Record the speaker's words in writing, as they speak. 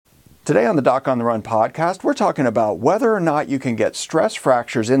Today on the Doc on the Run podcast, we're talking about whether or not you can get stress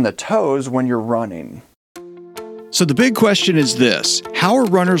fractures in the toes when you're running. So the big question is this: how are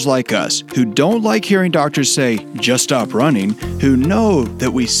runners like us, who don't like hearing doctors say, just stop running, who know that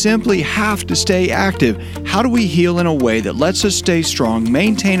we simply have to stay active, how do we heal in a way that lets us stay strong,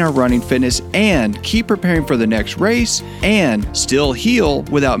 maintain our running fitness, and keep preparing for the next race, and still heal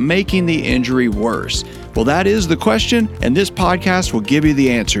without making the injury worse? Well, that is the question, and this podcast will give you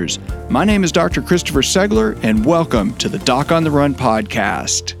the answers. My name is Dr. Christopher Segler, and welcome to the Doc on the Run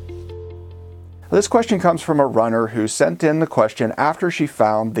podcast. This question comes from a runner who sent in the question after she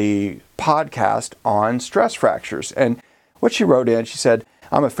found the podcast on stress fractures. And what she wrote in, she said,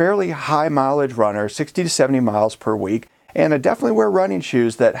 I'm a fairly high mileage runner, 60 to 70 miles per week, and I definitely wear running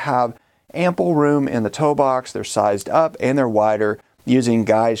shoes that have ample room in the toe box. They're sized up and they're wider, using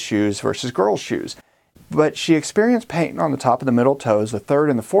guys' shoes versus girls' shoes. But she experienced pain on the top of the middle toes, the third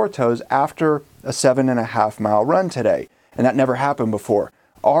and the fourth toes, after a 7.5 mile run today. And that never happened before.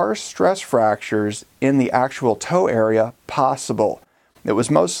 Are stress fractures in the actual toe area possible? It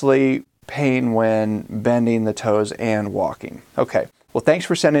was mostly pain when bending the toes and walking. Okay, well, thanks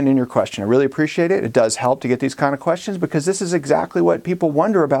for sending in your question. I really appreciate it. It does help to get these kind of questions because this is exactly what people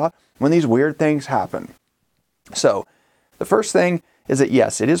wonder about when these weird things happen. So the first thing is that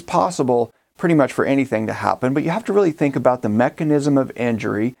yes, it is possible pretty much for anything to happen, but you have to really think about the mechanism of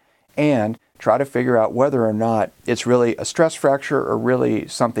injury and try to figure out whether or not it's really a stress fracture or really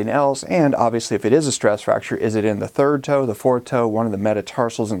something else. And obviously, if it is a stress fracture, is it in the third toe, the fourth toe, one of the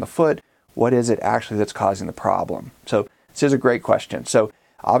metatarsals in the foot? What is it actually that's causing the problem? So this is a great question. So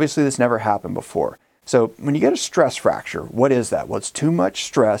obviously, this never happened before. So when you get a stress fracture, what is that? Well, it's too much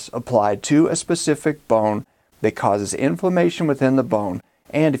stress applied to a specific bone that causes inflammation within the bone.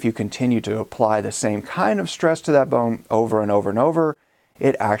 And if you continue to apply the same kind of stress to that bone over and over and over,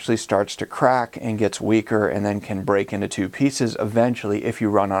 it actually starts to crack and gets weaker and then can break into two pieces eventually if you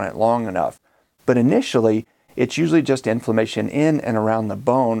run on it long enough. But initially, it's usually just inflammation in and around the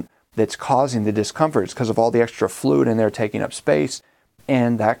bone that's causing the discomfort. It's because of all the extra fluid in there taking up space,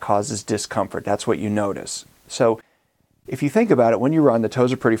 and that causes discomfort. That's what you notice. So if you think about it, when you run, the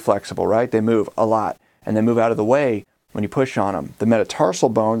toes are pretty flexible, right? They move a lot, and they move out of the way when you push on them. The metatarsal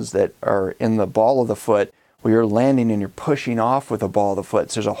bones that are in the ball of the foot, where you're landing and you're pushing off with the ball of the foot.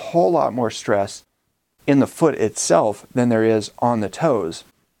 So there's a whole lot more stress in the foot itself than there is on the toes.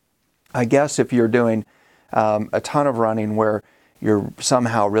 I guess if you're doing a ton of running where you're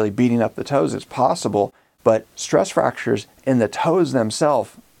somehow really beating up the toes, it's possible, but stress fractures in the toes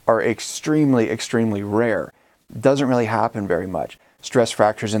themselves are extremely, extremely rare. It doesn't really happen very much. Stress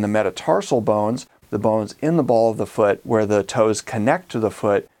fractures in the metatarsal bones, the bones in the ball of the foot where the toes connect to the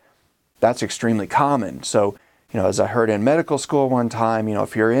foot, that's extremely common. So, as I heard in medical school one time,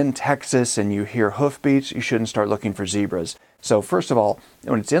 if you're in Texas and you hear hoofbeats, you shouldn't start looking for zebras. So first of all,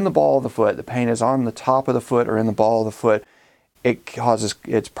 when it's in the ball of the foot, the pain is on the top of the foot or in the ball of the foot,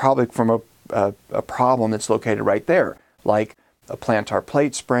 it's probably from a problem that's located right there, like a plantar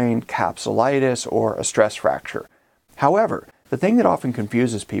plate sprain, capsulitis, or a stress fracture. However, the thing that often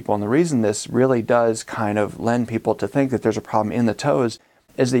confuses people, and the reason this really does kind of lend people to think that there's a problem in the toes,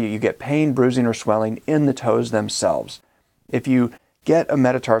 is that you get pain, bruising, or swelling in the toes themselves. If you get a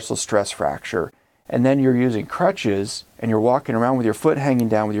metatarsal stress fracture and then you're using crutches and you're walking around with your foot hanging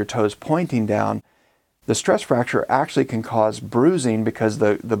down with your toes pointing down, the stress fracture actually can cause bruising because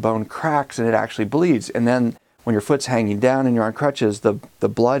the bone cracks and it actually bleeds. And then when your foot's hanging down and you're on crutches, the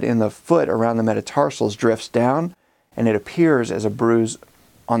blood in the foot around the metatarsals drifts down and it appears as a bruise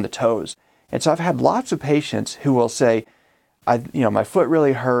on the toes. And so I've had lots of patients who will say, my foot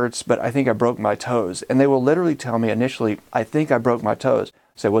really hurts, but I think I broke my toes. And they will literally tell me initially, I think I broke my toes.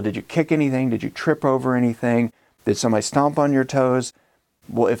 I say, well, did you kick anything? Did you trip over anything? Did somebody stomp on your toes?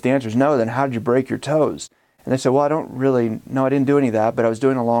 Well, if the answer is no, then how did you break your toes? And they say, well, I didn't do any of that, but I was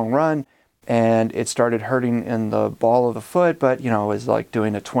doing a long run and it started hurting in the ball of the foot, but, it was like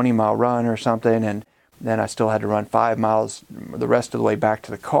doing a 20-mile run or something. And then I still had to run 5 miles the rest of the way back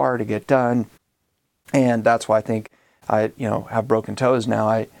to the car to get done. And that's why I think I have broken toes now.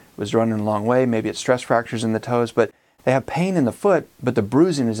 I was running a long way. Maybe it's stress fractures in the toes, but they have pain in the foot, but the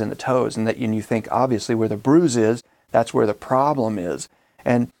bruising is in the toes. And you think, obviously, where the bruise is, that's where the problem is.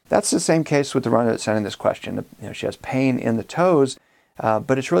 And that's the same case with the runner that sent in this question. She has pain in the toes,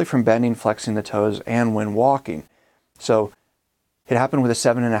 but it's really from bending, flexing the toes, and when walking. So it happened with a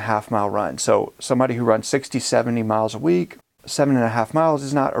 7.5 mile run. So somebody who runs 60, 70 miles a week, 7.5 miles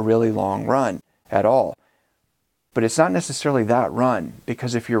is not a really long run at all. But it's not necessarily that run,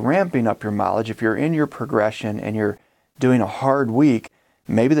 because if you're ramping up your mileage, if you're in your progression and you're doing a hard week,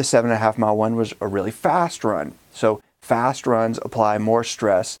 maybe the 7.5 mile one was a really fast run. So fast runs apply more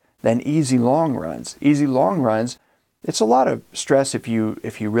stress than easy long runs. Easy long runs, it's a lot of stress if you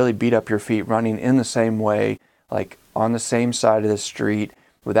really beat up your feet running in the same way, like on the same side of the street,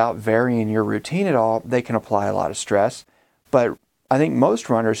 without varying your routine at all. They can apply a lot of stress. But I think most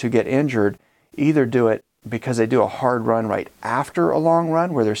runners who get injured either do it because they do a hard run right after a long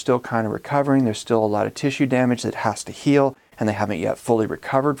run where they're still kind of recovering. There's still a lot of tissue damage that has to heal, and they haven't yet fully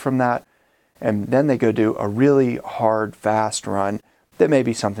recovered from that. And then they go do a really hard, fast run that may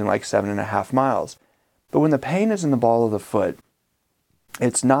be something like 7.5 miles. But when the pain is in the ball of the foot,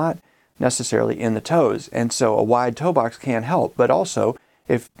 it's not necessarily in the toes. And so a wide toe box can help. But also,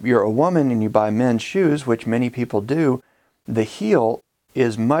 if you're a woman and you buy men's shoes, which many people do, the heel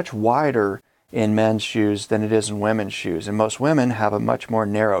is much wider in men's shoes than it is in women's shoes. And most women have a much more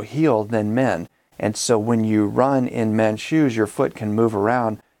narrow heel than men. And so when you run in men's shoes, your foot can move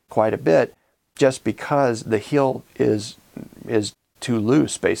around quite a bit just because the heel is too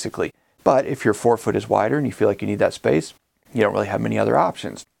loose, basically. But if your forefoot is wider and you feel like you need that space, you don't really have many other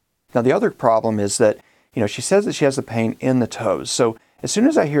options. Now, the other problem is that, she says that she has the pain in the toes. So as soon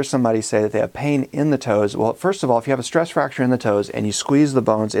as I hear somebody say that they have pain in the toes, well, first of all, if you have a stress fracture in the toes and you squeeze the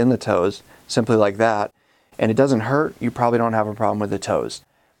bones in the toes, simply like that, and it doesn't hurt, you probably don't have a problem with the toes.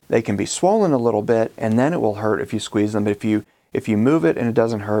 They can be swollen a little bit, and then it will hurt if you squeeze them. But if you move it and it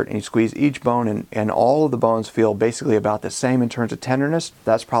doesn't hurt, and you squeeze each bone and all of the bones feel basically about the same in terms of tenderness,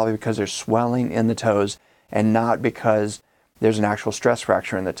 that's probably because there's swelling in the toes and not because there's an actual stress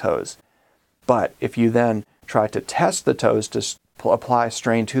fracture in the toes. But if you then try to test the toes to apply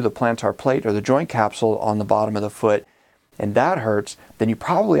strain to the plantar plate or the joint capsule on the bottom of the foot, and that hurts, then you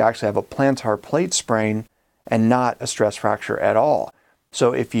probably actually have a plantar plate sprain and not a stress fracture at all.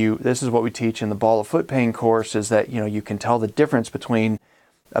 So this is what we teach in the ball of foot pain course, is that, you can tell the difference between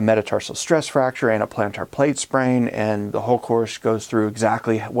a metatarsal stress fracture and a plantar plate sprain, and the whole course goes through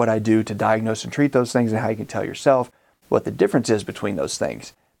exactly what I do to diagnose and treat those things and how you can tell yourself what the difference is between those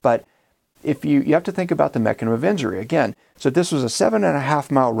things. But if you have to think about the mechanism of injury again. So this was a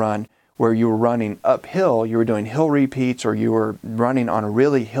 7.5 mile run where you were running uphill, you were doing hill repeats, or you were running on a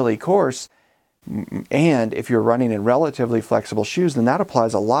really hilly course. And if you're running in relatively flexible shoes, then that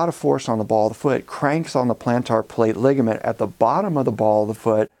applies a lot of force on the ball of the foot, cranks on the plantar plate ligament at the bottom of the ball of the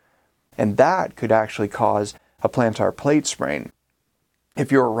foot, and that could actually cause a plantar plate sprain.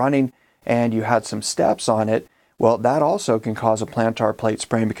 If you were running and you had some steps on it, well, that also can cause a plantar plate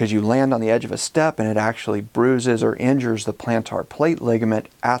sprain because you land on the edge of a step and it actually bruises or injures the plantar plate ligament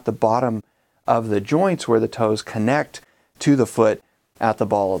at the bottom of the joints where the toes connect to the foot at the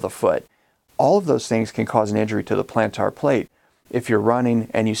ball of the foot. All of those things can cause an injury to the plantar plate. If you're running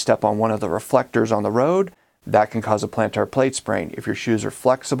and you step on one of the reflectors on the road, that can cause a plantar plate sprain. If your shoes are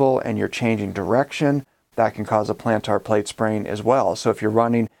flexible and you're changing direction, that can cause a plantar plate sprain as well. So if you're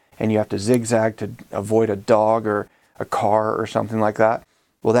running and you have to zigzag to avoid a dog or a car or something like that,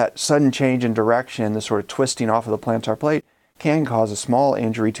 well, that sudden change in direction, the sort of twisting off of the plantar plate, can cause a small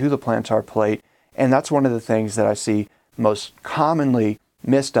injury to the plantar plate. And that's one of the things that I see most commonly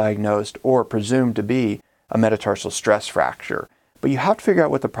misdiagnosed or presumed to be a metatarsal stress fracture. But you have to figure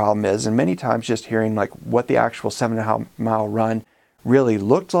out what the problem is, and many times just hearing like what the actual 7.5 mile run really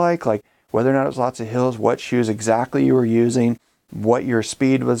looked like whether or not it was lots of hills, what shoes exactly you were using, what your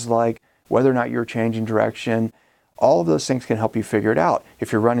speed was like, whether or not you were changing direction. All of those things can help you figure it out.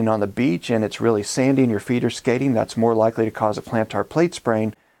 If you're running on the beach and it's really sandy and your feet are skating, that's more likely to cause a plantar plate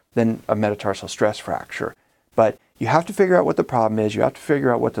sprain than a metatarsal stress fracture. But you have to figure out what the problem is, you have to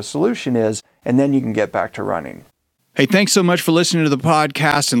figure out what the solution is, and then you can get back to running. Hey, thanks so much for listening to the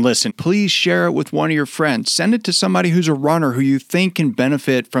podcast. And listen, please share it with one of your friends. Send it to somebody who's a runner who you think can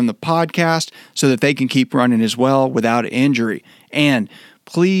benefit from the podcast so that they can keep running as well without injury. And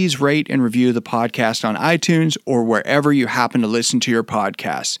please rate and review the podcast on iTunes or wherever you happen to listen to your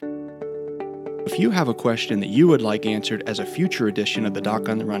podcasts. If you have a question that you would like answered as a future edition of the Doc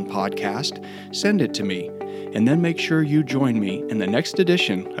on the Run podcast, send it to me, and then make sure you join me in the next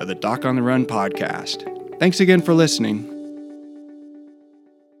edition of the Doc on the Run podcast. Thanks again for listening.